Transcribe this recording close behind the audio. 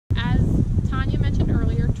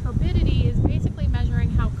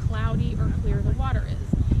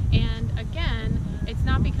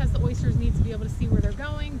because the oysters need to be able to see where they're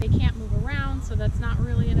going. They can't move around, so that's not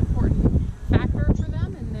really an important factor for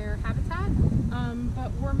them in their habitat.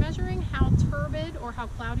 But we're measuring how turbid or how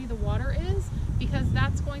cloudy the water is, because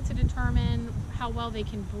that's going to determine how well they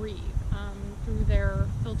can breathe through their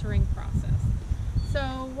filtering process. So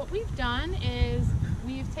what we've done is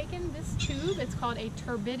we've taken this tube, it's called a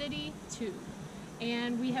turbidity tube,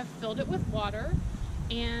 and we have filled it with water.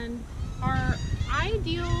 And our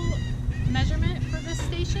ideal measurement for this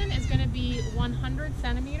station is going to be 100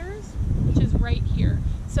 centimeters, which is right here.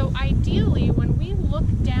 So ideally, when we look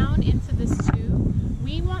down into this tube,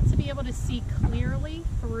 we want to be able to see clearly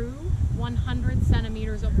through 100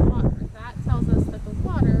 centimeters of water. That tells us that the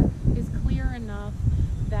water is clear enough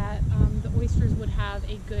that the oysters would have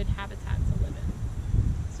a good habitat to live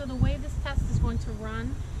in. So the way this test is going to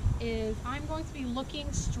run is I'm going to be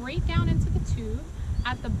looking straight down into the tube.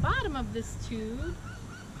 At the bottom of this tube,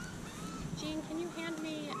 Jean, can you hand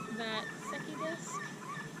me that Secchi disc?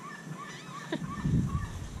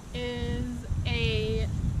 Is a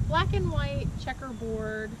black and white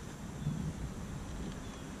checkerboard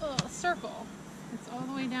circle. It's all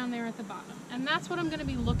the way down there at the bottom. And that's what I'm going to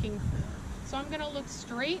be looking for. So I'm going to look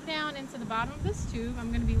straight down into the bottom of this tube. I'm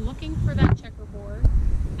going to be looking for that checkerboard.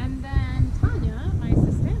 And then Tanya, my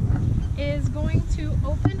assistant, is going to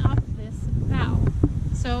open up this valve.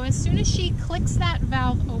 So as soon as she clicks that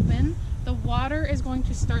valve open, the water is going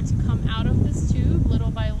to start to come out of this tube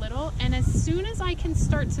little by little. And as soon as I can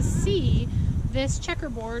start to see this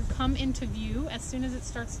checkerboard come into view, as soon as it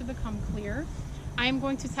starts to become clear, I am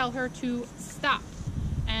going to tell her to stop.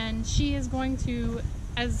 And she is going to,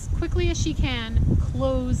 as quickly as she can,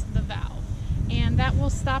 close the valve. And that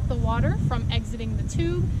will stop the water from exiting the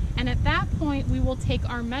tube. And at that point, we will take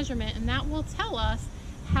our measurement, and that will tell us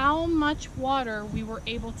how much water we were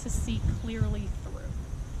able to see clearly through.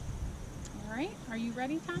 All right, are you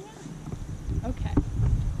ready, Tanya? Okay.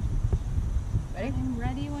 Ready? I'm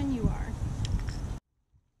ready when you are.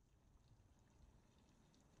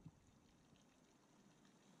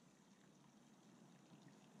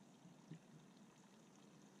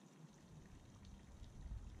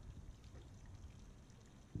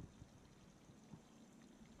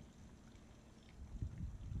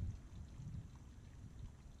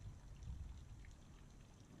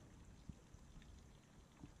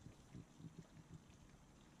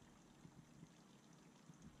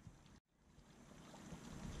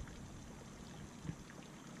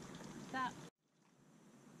 That.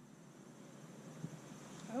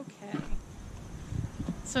 Okay.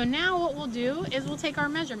 So now what we'll do is we'll take our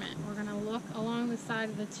measurement. We're going to look along the side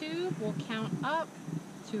of the tube. We'll count up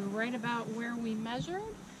to right about where we measured,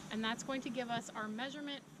 and that's going to give us our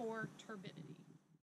measurement for turbidity.